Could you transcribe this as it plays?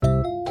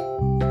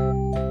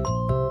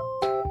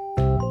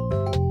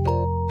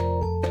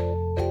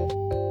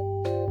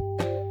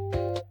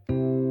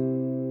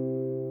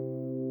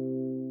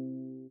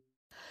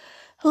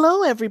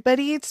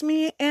everybody. It's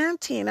me,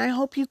 Auntie, and I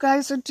hope you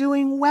guys are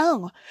doing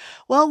well.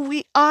 Well,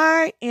 we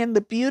are in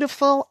the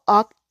beautiful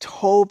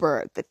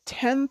October, the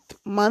 10th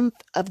month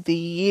of the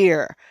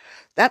year.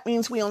 That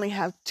means we only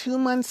have 2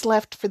 months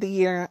left for the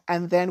year,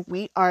 and then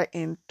we are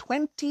in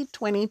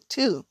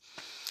 2022.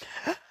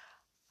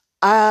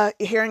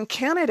 Here in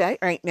Canada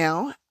right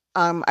now,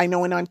 I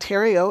know in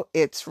Ontario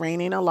it's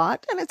raining a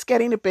lot and it's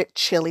getting a bit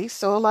chilly,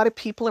 so a lot of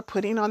people are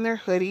putting on their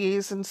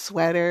hoodies and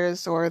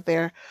sweaters or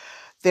their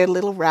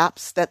little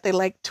wraps that they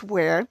like to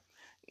wear.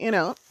 You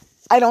know,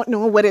 I don't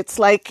know what it's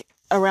like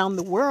around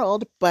the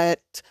world,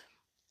 but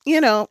you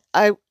know,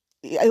 I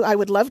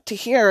would love to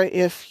hear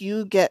if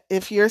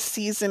your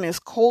season is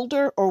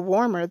colder or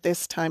warmer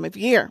this time of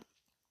year.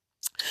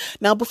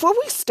 Now, before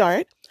we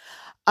start,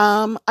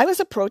 I was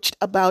approached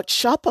about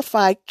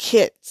Shopify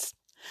Kids.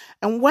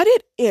 And what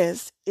it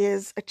is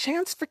a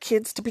chance for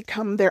kids to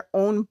become their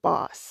own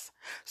boss.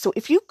 So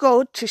if you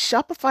go to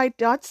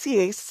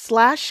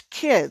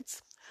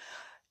shopify.ca/kids,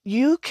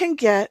 you can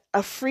get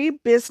a free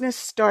business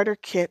starter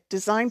kit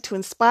designed to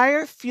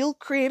inspire, fuel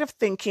creative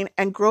thinking,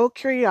 and grow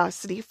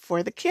curiosity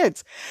for the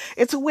kids.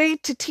 It's a way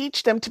to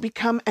teach them to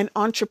become an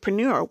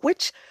entrepreneur,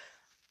 which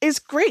is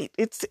great.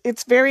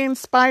 It's very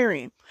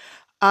inspiring.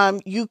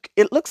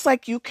 It looks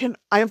like you can.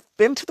 I've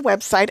been to the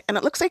website, and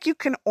it looks like you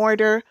can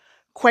order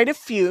quite a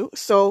few.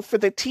 So for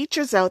the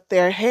teachers out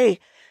there, hey,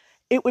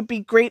 it would be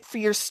great for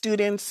your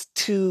students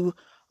to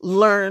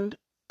learn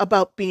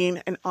about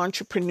being an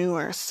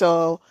entrepreneur.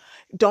 So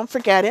don't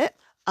forget it.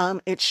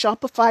 It's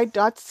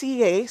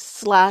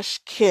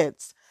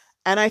shopify.ca/kids.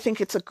 And I think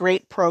it's a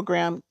great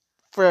program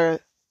for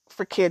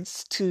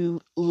kids to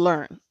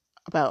learn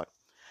about.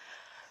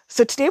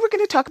 So today we're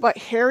going to talk about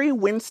Harry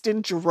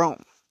Winston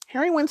Jerome.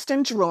 Harry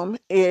Winston Jerome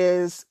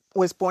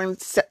was born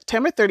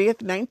September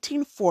 30th,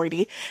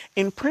 1940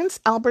 in Prince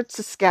Albert,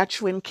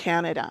 Saskatchewan,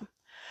 Canada.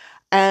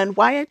 And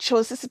why I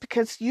chose this is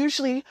because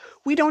usually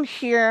we don't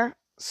hear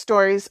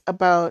stories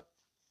about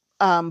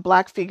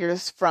Black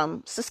figures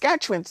from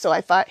Saskatchewan. So I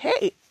thought,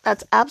 hey,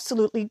 that's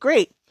absolutely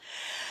great.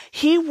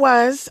 He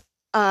was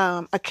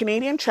a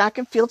Canadian track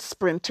and field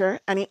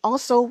sprinter, and he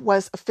also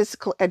was a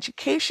physical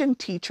education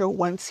teacher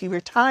once he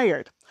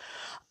retired.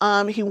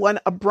 He won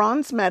a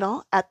bronze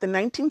medal at the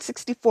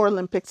 1964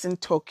 Olympics in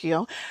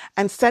Tokyo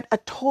and set a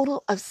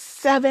total of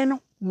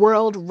 7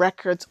 world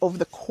records over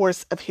the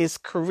course of his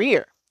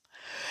career.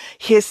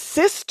 His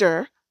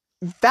sister,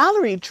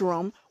 Valerie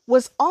Jerome,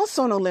 was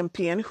also an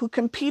Olympian who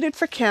competed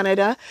for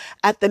Canada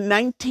at the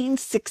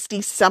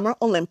 1960 Summer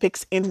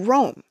Olympics in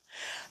Rome.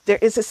 There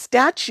is a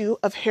statue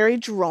of Harry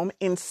Jerome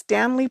in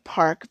Stanley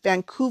Park,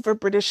 Vancouver,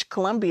 British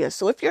Columbia.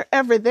 So if you're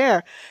ever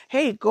there,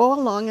 hey, go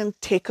along and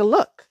take a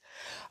look.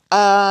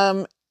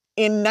 In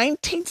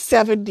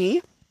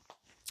 1970,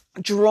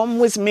 Jerome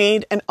was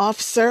made an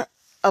officer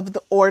of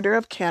the Order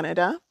of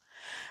Canada,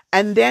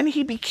 and then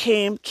he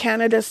became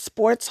Canada's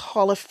Sports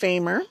Hall of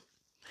Famer.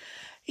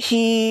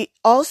 He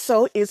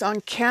also is on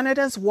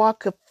Canada's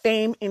Walk of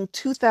Fame in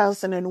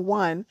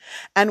 2001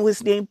 and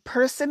was named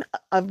Person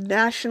of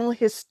National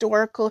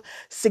Historical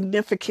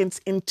Significance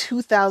in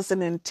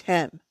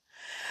 2010.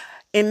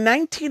 In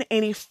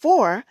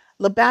 1984,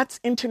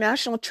 Labatt's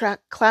International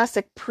Track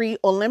Classic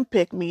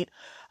pre-Olympic meet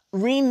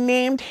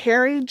renamed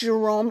Harry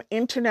Jerome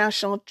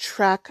International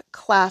Track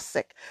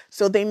Classic.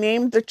 So they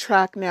named the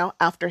track now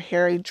after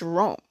Harry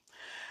Jerome.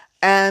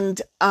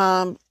 And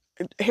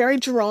Harry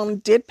Jerome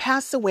did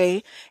pass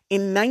away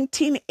in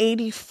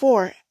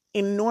 1984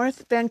 in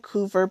North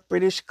Vancouver,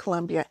 British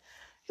Columbia.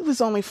 He was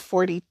only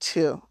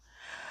 42.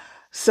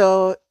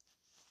 So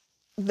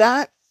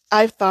that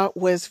I thought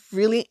was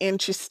really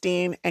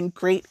interesting and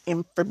great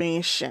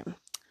information.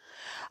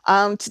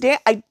 Today,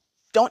 I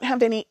don't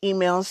have any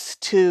emails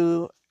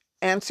to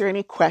answer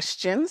any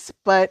questions,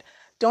 but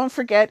don't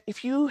forget,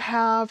 if you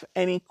have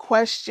any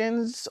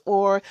questions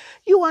or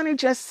you want to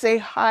just say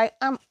hi,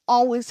 I'm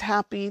always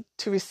happy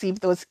to receive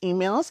those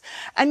emails.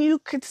 And you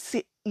could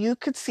see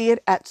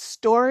it at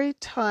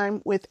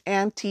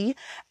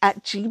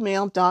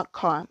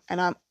storytimewithauntie@gmail.com.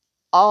 And I'm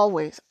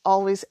always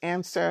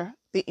answer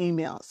the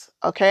emails.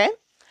 Okay.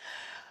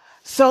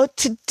 So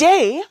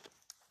today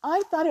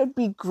I thought it would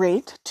be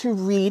great to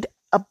read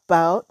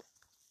about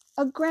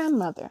a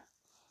grandmother.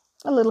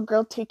 A little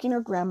girl taking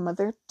her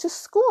grandmother to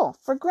school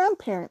for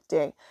Grandparent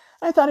Day.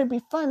 And I thought it'd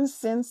be fun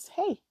since,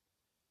 hey,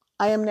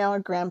 I am now a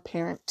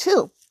grandparent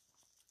too.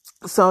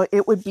 So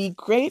it would be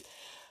great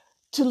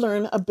to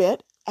learn a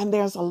bit. And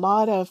there's a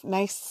lot of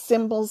nice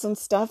symbols and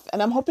stuff.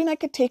 And I'm hoping I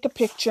could take a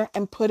picture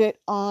and put it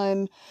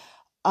on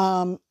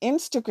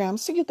Instagram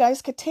so you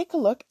guys could take a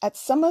look at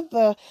some of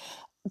the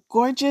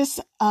gorgeous,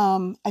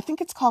 I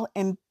think it's called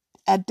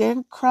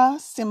Adinkra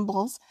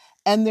symbols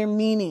and their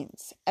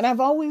meanings. And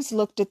I've always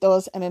looked at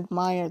those and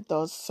admired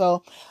those.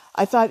 So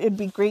I thought it'd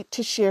be great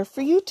to share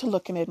for you to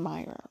look and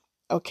admire.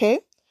 Okay?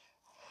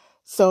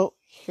 So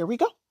here we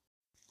go.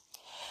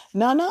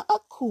 Nana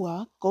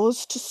Akua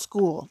Goes to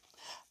School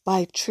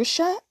by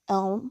Trisha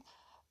Elm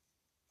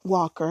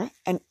Walker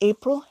and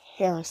April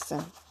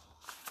Harrison.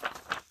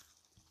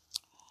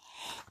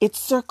 It's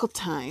circle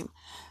time.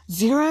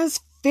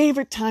 Zira's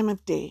favorite time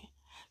of day.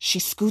 She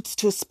scoots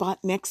to a spot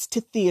next to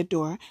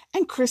Theodore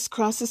and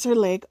crisscrosses her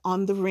leg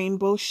on the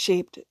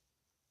rainbow-shaped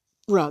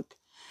rug.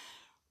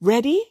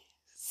 Ready?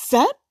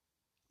 Set?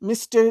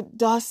 Mr.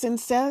 Dawson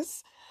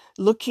says,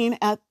 looking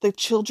at the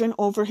children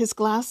over his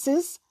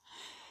glasses.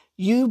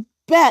 You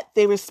bet,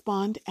 they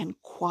respond,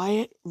 and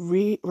quiet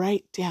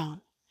write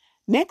down.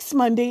 Next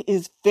Monday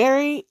is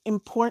very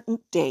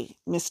important day,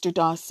 Mr.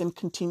 Dawson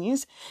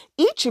continues.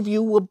 Each of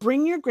you will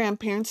bring your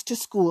grandparents to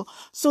school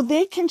so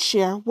they can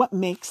share what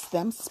makes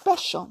them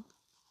special.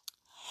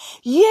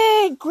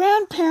 Yay,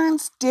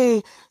 Grandparents'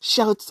 Day,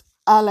 shouts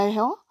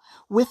Alejo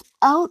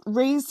without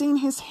raising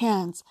his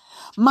hands.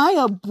 My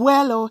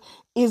abuelo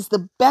is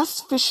the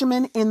best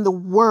fisherman in the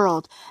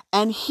world,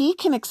 and he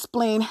can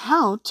explain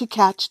how to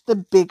catch the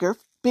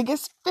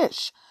biggest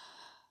fish.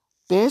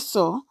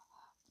 Beso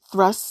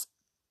thrusts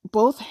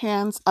both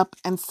hands up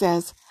and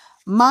says,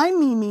 my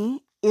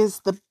Mimi is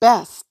the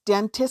best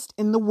dentist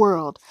in the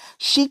world.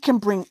 She can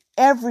bring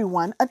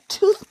everyone a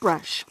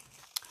toothbrush.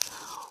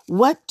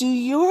 What do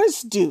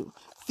yours do?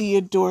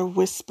 Theodore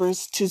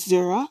whispers to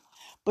Zira,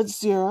 but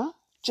Zira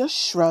just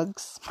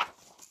shrugs.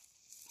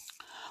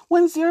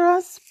 When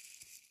Zira's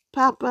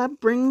papa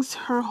brings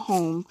her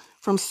home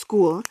from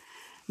school,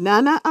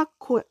 Nana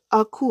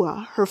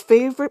Akua, her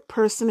favorite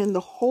person in the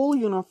whole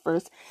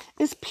universe,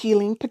 is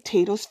peeling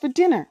potatoes for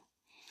dinner.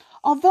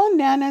 Although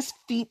Nana's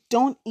feet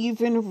don't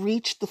even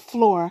reach the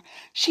floor,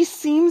 she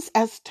seems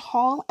as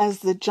tall as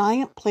the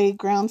giant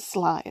playground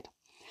slide.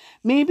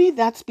 Maybe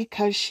that's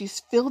because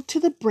she's filled to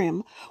the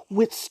brim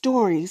with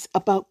stories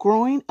about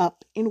growing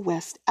up in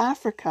West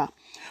Africa,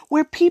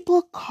 where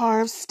people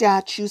carve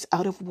statues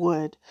out of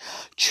wood,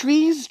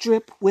 trees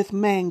drip with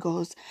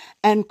mangoes,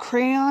 and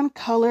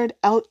crayon-colored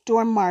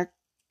outdoor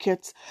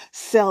markets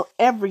sell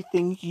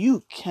everything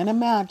you can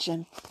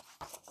imagine.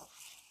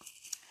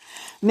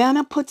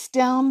 Nana puts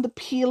down the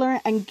peeler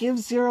and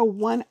gives Zira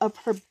one of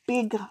her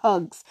big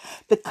hugs,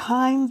 the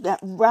kind that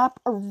wrap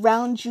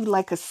around you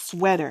like a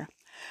sweater.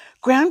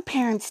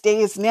 Grandparents' Day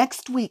is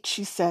next week,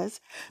 she says.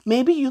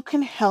 Maybe you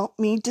can help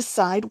me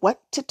decide what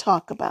to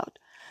talk about.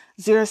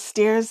 Zira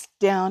stares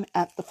down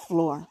at the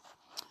floor.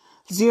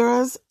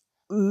 Zira's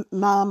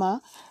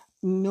mama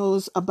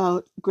knows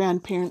about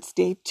Grandparents'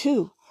 Day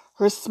too.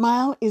 Her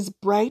smile is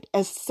bright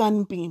as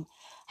sunbeam.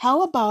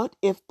 How about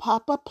if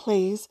Papa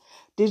plays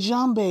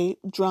djembe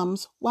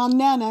drums while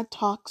Nana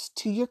talks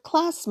to your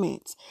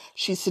classmates?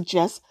 She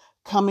suggests,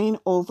 coming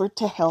over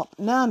to help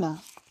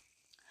Nana.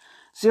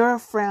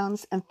 Zira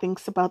frowns and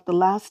thinks about the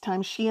last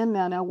time she and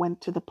Nana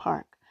went to the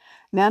park.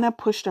 Nana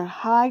pushed her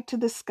high to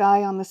the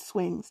sky on the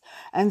swings,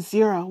 and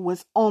Zira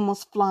was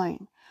almost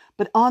flying.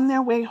 But on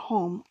their way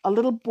home, a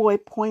little boy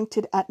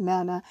pointed at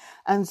Nana,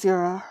 and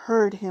Zira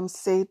heard him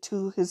say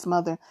to his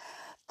mother,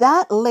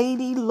 "That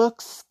lady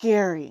looks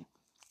scary."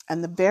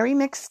 And the very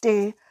next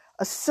day,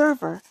 a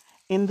server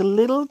in the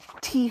little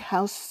tea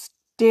house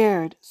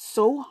stared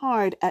so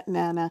hard at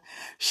Nana,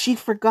 she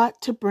forgot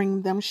to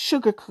bring them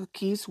sugar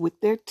cookies with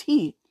their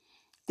tea.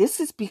 This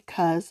is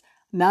because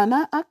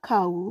Nana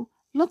Akau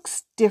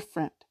looks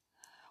different.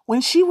 When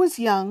she was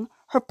young,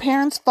 her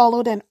parents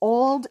followed an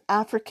old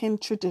African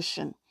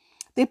tradition.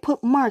 They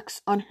put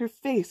marks on her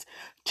face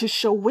to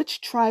show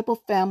which tribal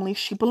family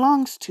she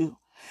belongs to,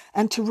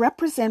 and to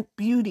represent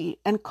beauty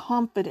and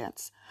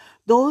confidence.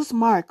 Those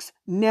marks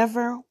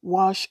never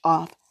wash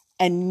off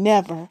and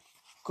never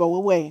go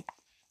away.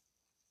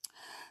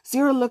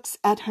 Zira looks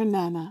at her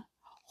Nana,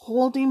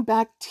 holding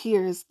back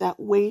tears that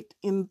wait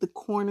in the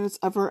corners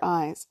of her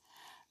eyes.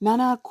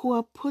 Nana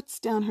Akua puts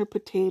down her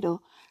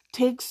potato,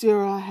 takes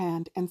Zira's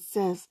hand, and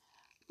says,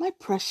 "My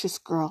precious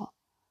girl,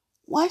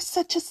 why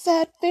such a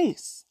sad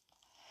face?"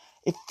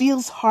 It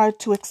feels hard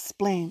to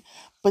explain,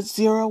 but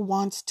Zira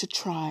wants to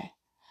try.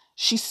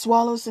 She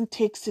swallows and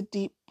takes a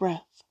deep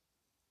breath.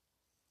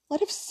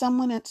 "What if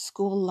someone at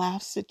school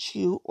laughs at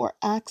you or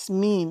acts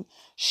mean?"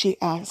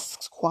 she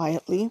asks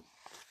quietly.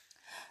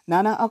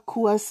 Nana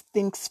Akua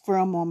thinks for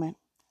a moment.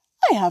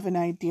 "I have an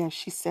idea,"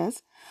 she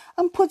says,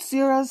 and puts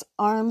Zira's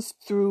arms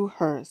through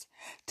hers.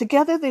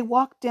 Together they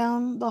walk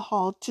down the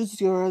hall to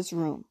Zira's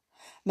room.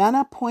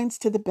 Nana points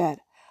to the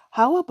bed.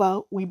 "How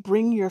about we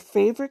bring your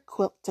favorite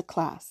quilt to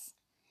class?"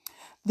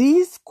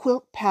 These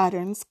quilt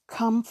patterns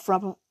come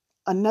from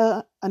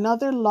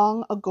another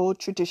long ago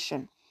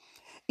tradition.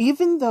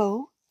 Even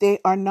though they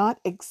are not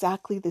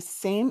exactly the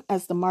same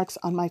as the marks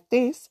on my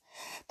face,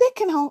 they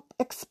can help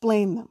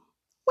explain them.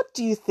 What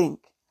do you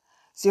think?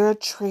 Zira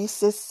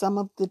traces some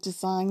of the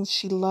designs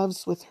she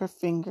loves with her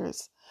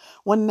fingers.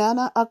 When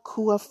Nana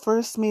Akua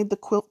first made the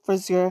quilt for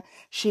Zira,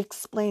 she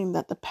explained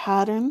that the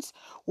patterns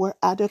were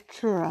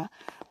Adakura,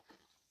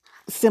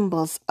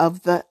 symbols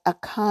of the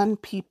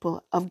Akan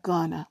people of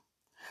Ghana.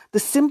 The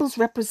symbols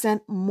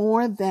represent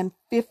more than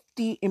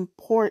 50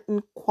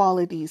 important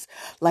qualities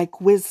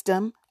like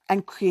wisdom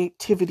and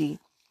creativity.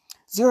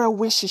 Zira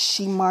wishes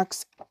she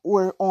marks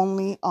were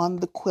only on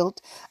the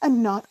quilt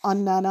and not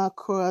on Nana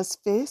Akura's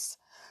face.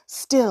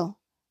 Still,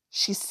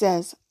 she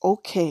says,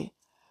 "Okay,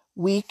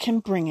 we can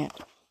bring it."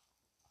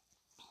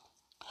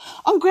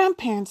 On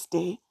Grandparents'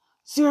 Day,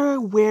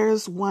 Zira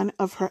wears one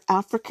of her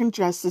African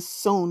dresses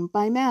sewn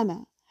by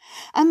Nana,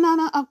 and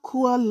Nana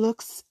Akua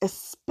looks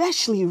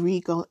especially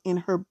regal in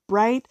her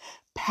bright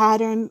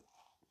patterned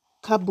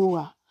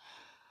kabua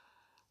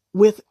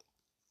with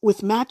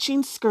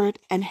matching skirt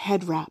and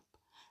head wrap.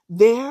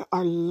 There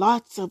are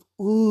lots of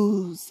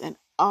oohs and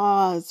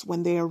ahs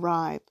when they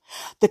arrive.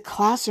 The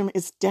classroom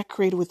is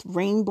decorated with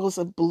rainbows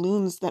of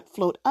balloons that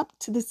float up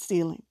to the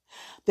ceiling.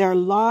 There are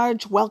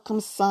large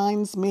welcome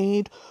signs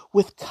made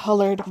with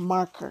colored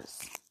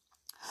markers.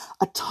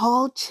 A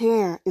tall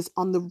chair is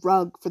on the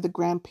rug for the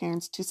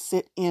grandparents to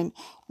sit in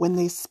when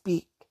they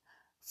speak.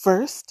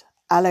 First,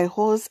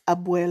 Alejo's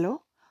abuelo,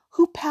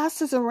 who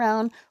passes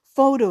around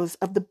photos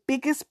of the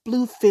biggest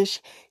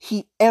bluefish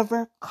he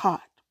ever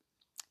caught.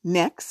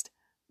 Next,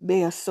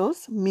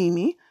 Beasos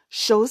Mimi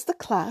shows the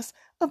class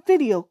a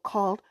video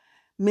called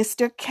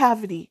Mr.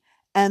 Cavity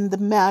and the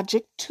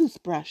Magic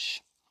Toothbrush.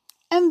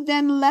 And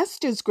then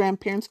Lester's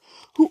grandparents,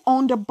 who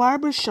owned a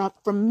barber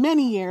shop for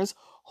many years,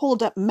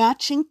 hold up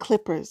matching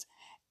clippers.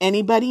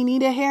 Anybody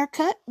need a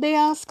haircut? They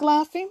ask,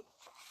 laughing.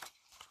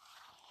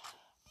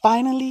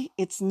 Finally,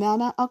 it's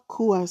Nana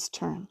Akua's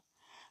turn.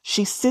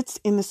 She sits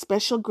in the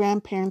special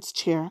grandparents'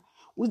 chair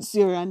with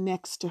Zira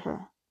next to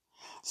her.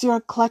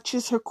 Zira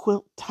clutches her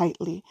quilt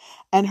tightly,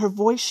 and her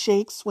voice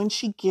shakes when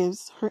she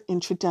gives her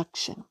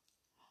introduction.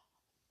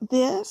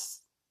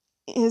 This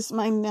is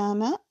my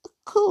Nana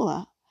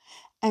Akua,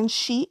 and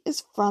she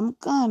is from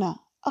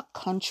Ghana, a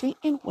country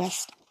in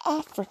West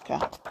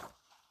Africa.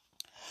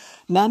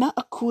 Nana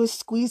Akua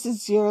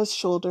squeezes Zira's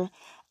shoulder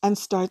and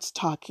starts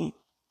talking.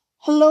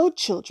 Hello,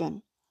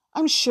 children.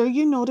 I'm sure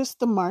you noticed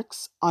the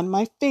marks on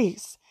my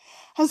face.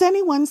 Has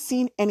anyone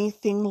seen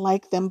anything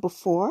like them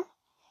before?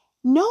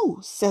 No,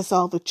 says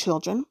all the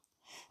children.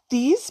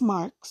 These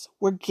marks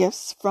were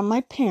gifts from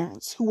my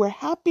parents who were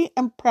happy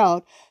and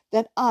proud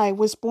that I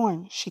was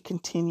born, she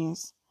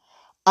continues.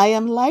 I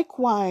am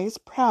likewise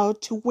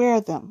proud to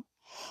wear them.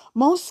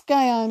 Most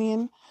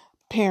Ghanaian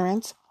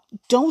parents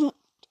don't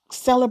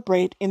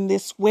celebrate in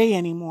this way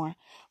anymore,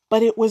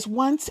 but it was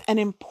once an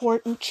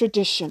important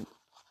tradition.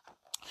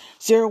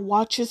 Zira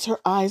watches her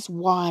eyes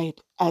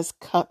wide as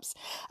cups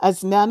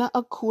as Nana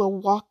Akua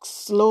walks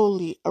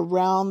slowly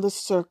around the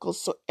circle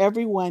so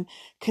everyone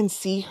can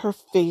see her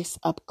face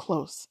up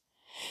close.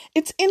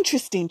 It's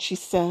interesting, she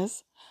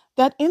says,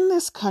 that in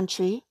this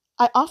country,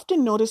 I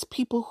often notice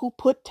people who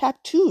put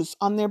tattoos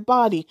on their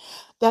body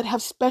that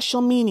have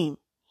special meaning.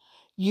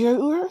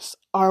 Yours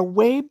are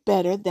way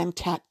better than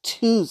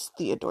tattoos,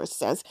 Theodore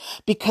says,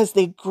 because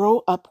they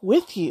grow up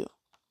with you.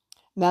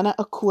 Nana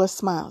Akua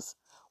smiles.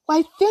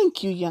 Why,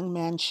 thank you, young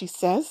man, she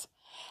says.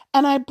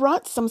 And I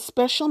brought some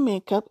special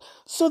makeup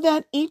so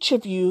that each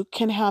of you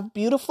can have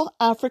beautiful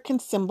African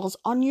symbols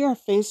on your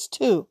face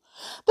too,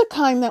 the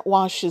kind that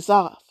washes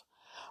off.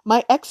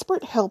 My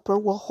expert helper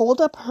will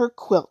hold up her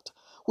quilt,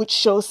 which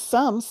shows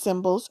some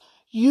symbols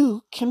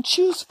you can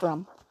choose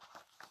from.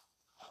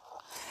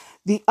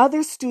 The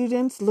other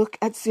students look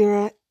at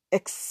Zira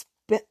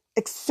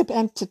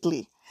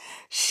expectantly.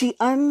 She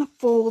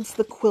unfolds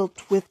the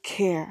quilt with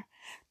care.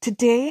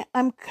 Today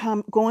I'm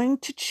going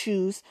to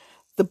choose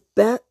the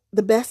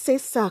Bese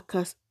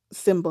Saka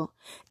symbol.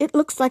 It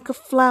looks like a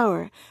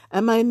flower,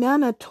 and my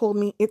Nana told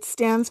me it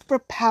stands for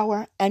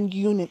power and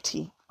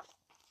unity.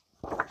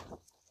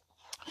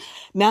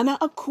 Nana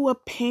Akua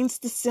paints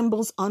the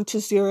symbols onto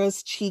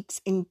Zira's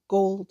cheeks in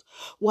gold,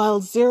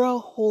 while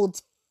Zira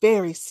holds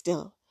very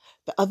still.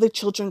 The other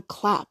children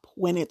clap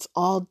when it's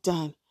all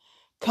done.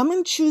 Come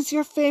and choose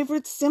your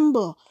favorite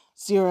symbol,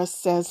 Zira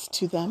says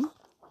to them.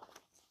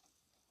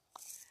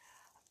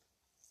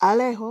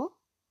 Alejo,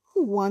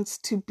 who wants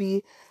to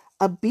be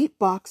a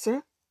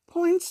beatboxer,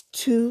 points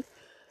to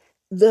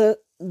the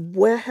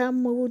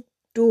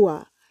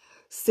Wehamudua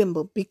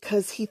symbol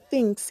because he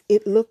thinks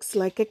it looks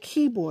like a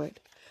keyboard.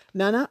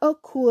 Nana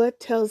Akua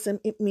tells him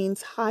it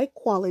means high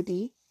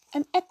quality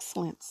and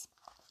excellence.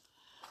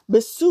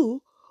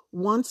 Besu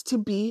wants to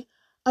be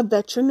a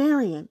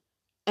veterinarian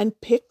and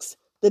picks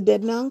the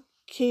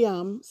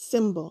Denankiam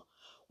symbol,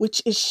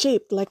 which is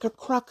shaped like a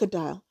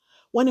crocodile,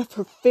 one of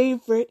her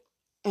favorite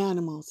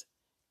animals.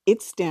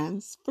 It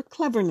stands for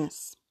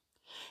cleverness.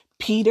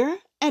 Peter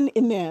and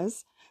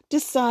Inez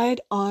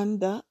decide on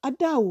the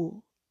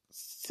Adawu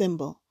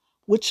symbol,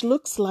 which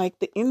looks like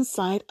the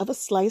inside of a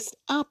sliced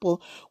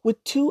apple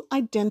with two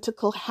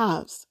identical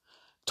halves.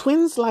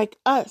 Twins like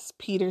us,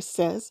 Peter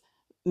says.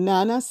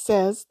 Nana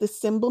says the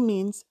symbol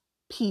means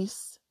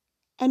peace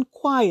and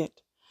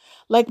quiet.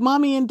 Like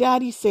Mommy and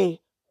Daddy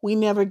say, we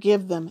never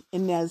give them,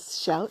 Inez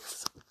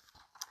shouts.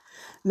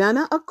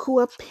 Nana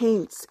Akua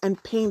paints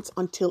and paints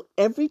until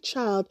every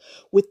child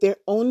with their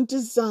own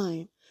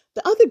design.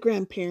 The other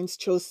grandparents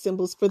chose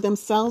symbols for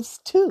themselves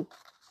too.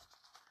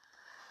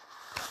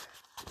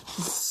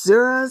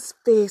 Zira's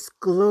face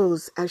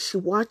glows as she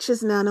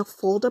watches Nana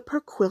fold up her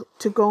quilt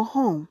to go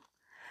home.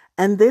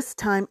 And this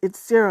time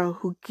it's Zira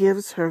who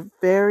gives her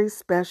very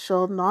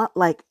special, not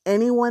like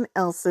anyone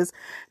else's,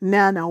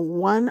 Nana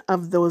one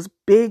of those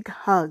big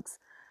hugs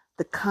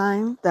the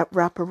kind that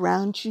wrap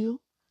around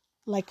you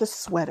like a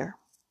sweater.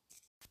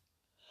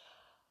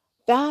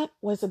 That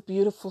was a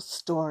beautiful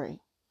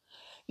story.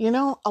 You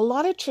know, a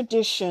lot of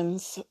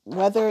traditions,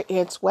 whether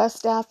it's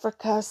West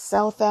Africa,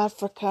 South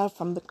Africa,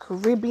 from the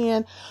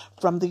Caribbean,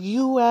 from the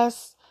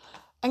US,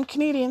 and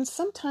Canadians,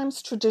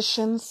 sometimes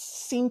traditions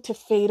seem to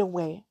fade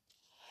away.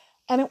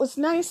 And it was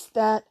nice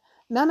that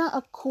Nana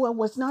Akua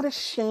was not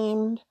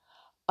ashamed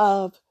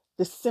of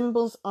the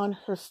symbols on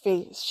her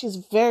face. She's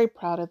very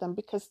proud of them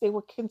because they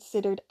were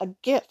considered a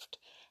gift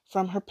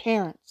from her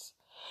parents.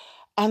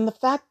 And the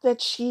fact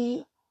that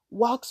she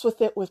walks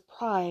with it with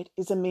pride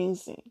is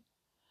amazing.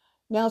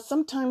 Now,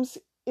 sometimes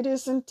it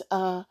isn't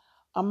a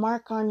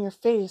mark on your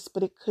face,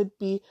 but it could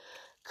be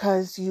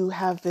because you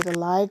have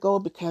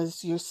vitiligo,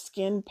 because your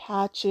skin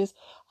patches,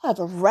 have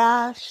a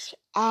rash,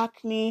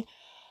 acne,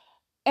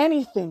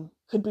 anything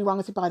could be wrong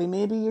with your body.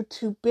 Maybe you're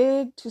too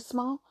big, too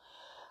small.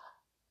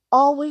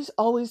 Always,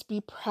 always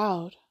be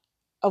proud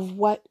of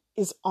what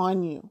is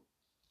on you.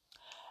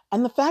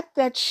 And the fact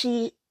that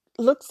she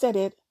looks at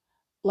it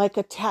like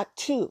a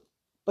tattoo,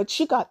 but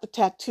she got the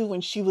tattoo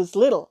when she was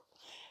little.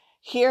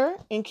 Here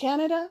in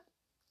Canada,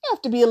 you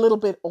have to be a little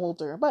bit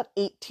older, about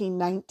 18,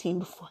 19,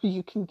 before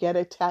you can get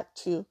a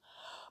tattoo.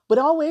 But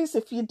always,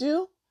 if you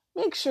do,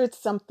 make sure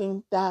it's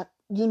something that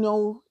you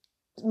know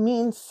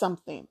means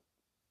something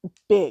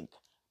big.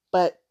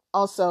 But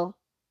also,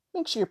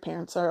 make sure your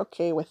parents are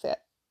okay with it,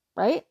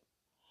 right?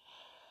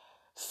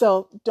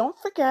 So don't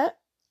forget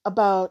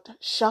about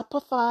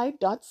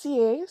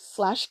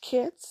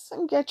shopify.ca/kids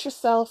and get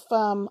yourself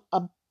a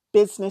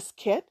business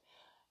kit.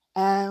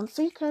 And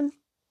so you can,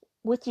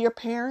 with your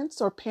parents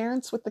or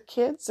parents with the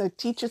kids or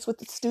teachers with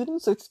the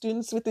students or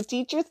students with the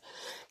teachers,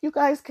 you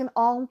guys can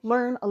all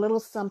learn a little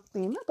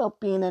something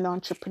about being an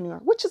entrepreneur,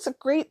 which is a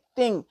great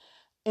thing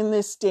in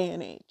this day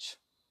and age,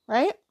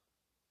 right?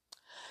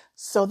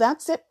 So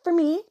that's it for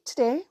me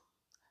today.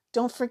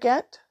 Don't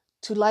forget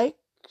to like,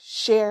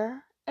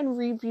 share, and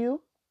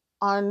review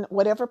on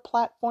whatever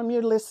platform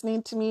you're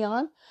listening to me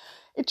on.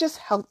 It just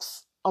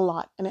helps a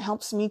lot, and it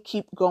helps me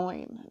keep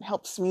going. It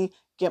helps me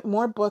get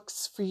more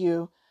books for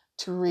you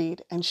to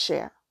read and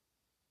share.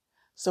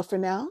 So for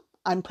now,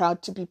 I'm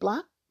proud to be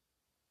Black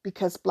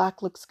because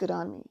Black looks good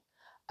on me.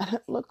 And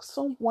it looks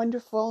so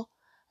wonderful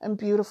and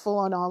beautiful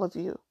on all of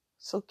you.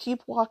 So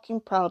keep walking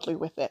proudly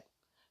with it.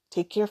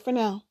 Take care for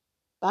now.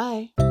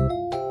 Bye.